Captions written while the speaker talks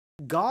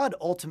God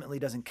ultimately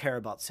doesn't care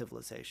about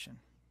civilization.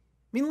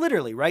 I mean,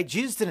 literally, right?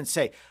 Jesus didn't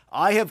say,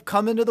 I have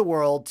come into the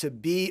world to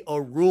be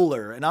a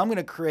ruler and I'm going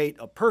to create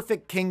a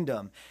perfect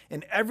kingdom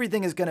and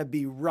everything is going to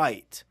be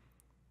right.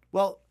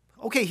 Well,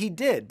 okay, he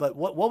did, but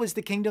what was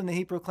the kingdom that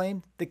he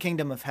proclaimed? The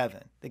kingdom of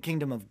heaven, the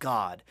kingdom of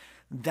God.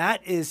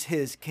 That is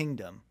his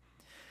kingdom.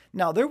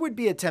 Now, there would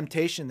be a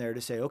temptation there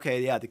to say,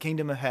 okay, yeah, the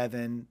kingdom of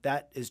heaven,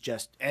 that is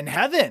just in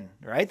heaven,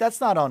 right? That's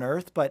not on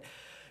earth. But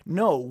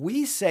no,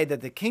 we say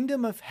that the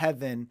kingdom of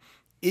heaven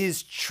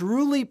is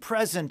truly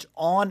present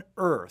on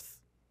earth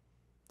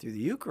through the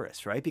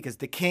Eucharist, right? Because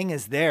the King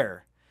is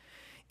there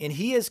and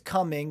he is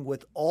coming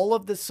with all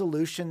of the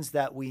solutions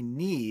that we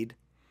need,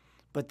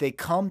 but they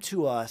come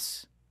to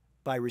us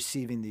by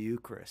receiving the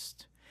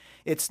Eucharist.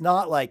 It's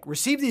not like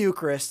receive the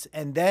Eucharist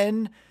and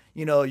then,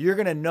 you're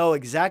going to know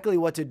exactly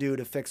what to do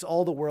to fix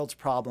all the world's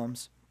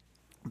problems.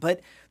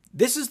 But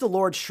this is the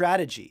Lord's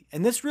strategy.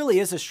 And this really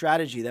is a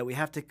strategy that we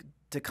have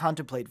to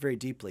contemplate very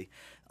deeply.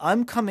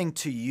 I'm coming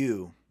to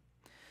you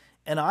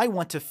and I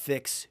want to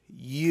fix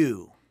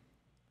you.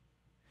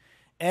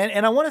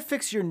 And I want to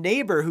fix your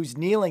neighbor who's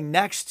kneeling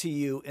next to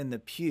you in the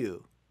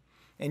pew,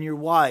 and your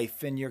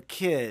wife and your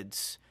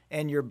kids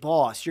and your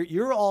boss.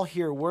 You're all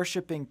here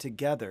worshiping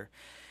together.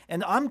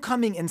 And I'm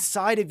coming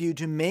inside of you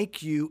to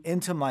make you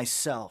into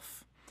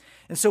myself.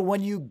 And so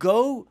when you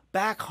go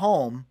back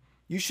home,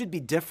 you should be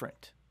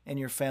different in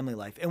your family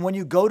life. And when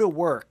you go to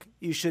work,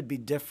 you should be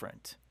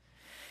different.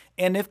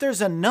 And if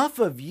there's enough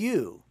of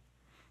you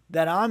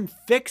that I'm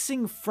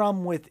fixing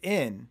from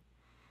within,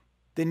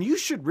 then you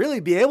should really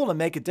be able to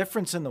make a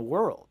difference in the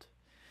world.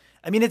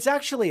 I mean, it's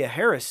actually a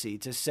heresy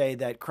to say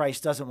that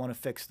Christ doesn't want to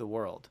fix the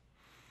world.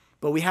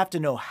 But we have to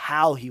know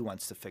how he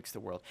wants to fix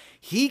the world.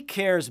 He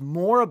cares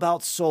more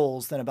about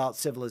souls than about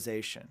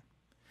civilization.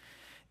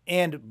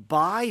 And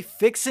by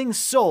fixing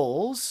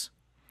souls,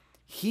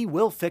 he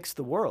will fix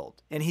the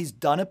world. And he's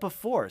done it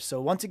before. So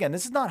once again,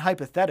 this is not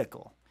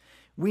hypothetical.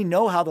 We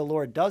know how the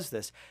Lord does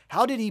this.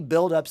 How did he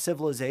build up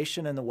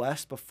civilization in the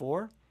West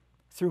before?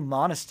 Through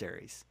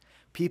monasteries.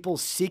 People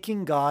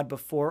seeking God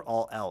before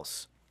all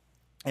else.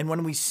 And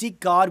when we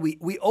seek God,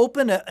 we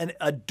open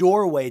a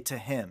doorway to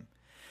him.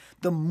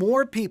 The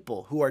more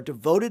people who are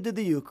devoted to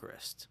the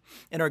Eucharist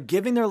and are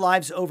giving their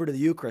lives over to the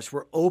Eucharist,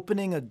 we're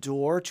opening a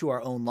door to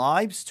our own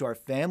lives, to our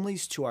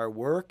families, to our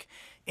work,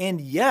 and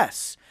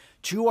yes,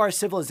 to our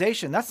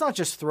civilization. That's not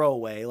just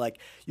throwaway. Like,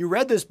 you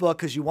read this book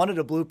because you wanted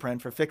a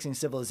blueprint for fixing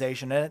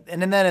civilization, and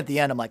then at the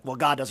end, I'm like, well,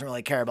 God doesn't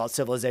really care about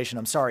civilization.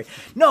 I'm sorry.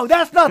 No,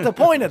 that's not the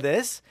point of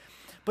this.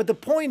 But the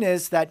point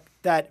is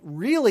that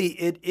really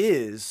it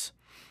is,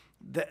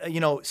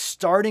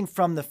 starting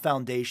from the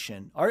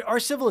foundation. Our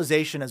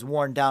civilization has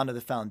worn down to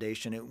the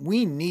foundation, and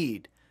we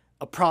need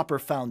a proper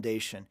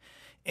foundation.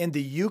 And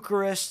the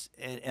Eucharist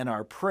and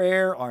our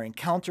prayer, our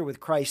encounter with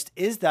Christ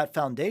is that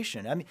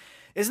foundation. I mean,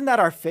 isn't that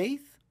our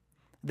faith?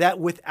 That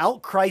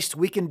without Christ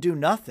we can do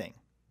nothing.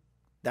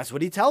 That's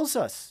what he tells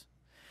us.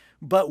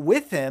 But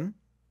with him,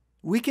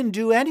 we can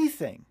do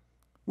anything.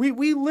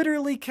 We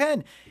literally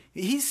can.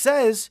 He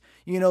says,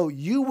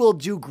 you will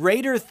do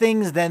greater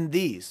things than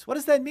these. What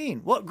does that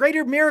mean? Well,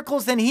 greater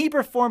miracles than he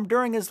performed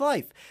during his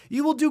life.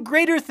 You will do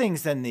greater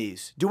things than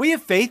these. Do we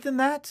have faith in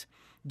that?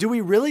 Do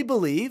we really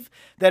believe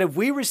that if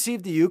we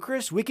receive the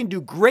Eucharist, we can do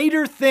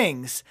greater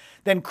things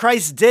than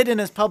Christ did in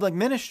his public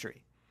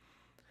ministry?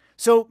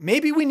 So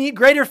maybe we need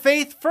greater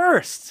faith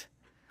first.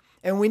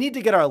 And we need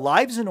to get our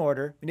lives in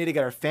order. We need to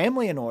get our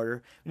family in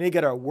order. We need to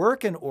get our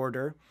work in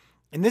order.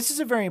 And this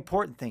is a very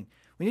important thing.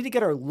 We need to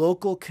get our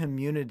local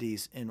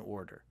communities in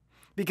order.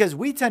 Because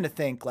we tend to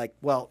think like,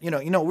 well,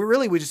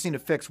 we just need to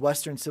fix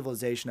Western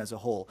civilization as a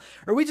whole.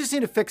 Or we just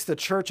need to fix the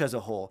church as a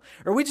whole.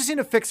 Or we just need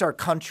to fix our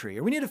country.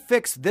 Or we need to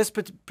fix this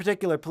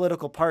particular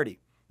political party.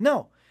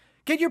 No.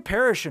 Get your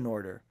parish in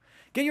order.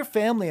 Get your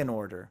family in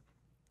order.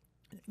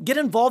 Get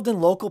involved in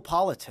local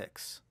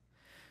politics.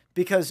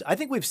 Because I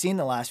think we've seen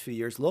the last few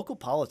years, local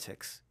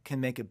politics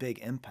can make a big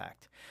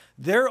impact.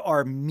 There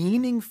are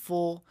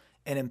meaningful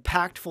and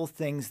impactful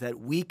things that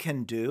we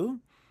can do,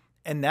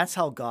 and that's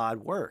how God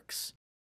works.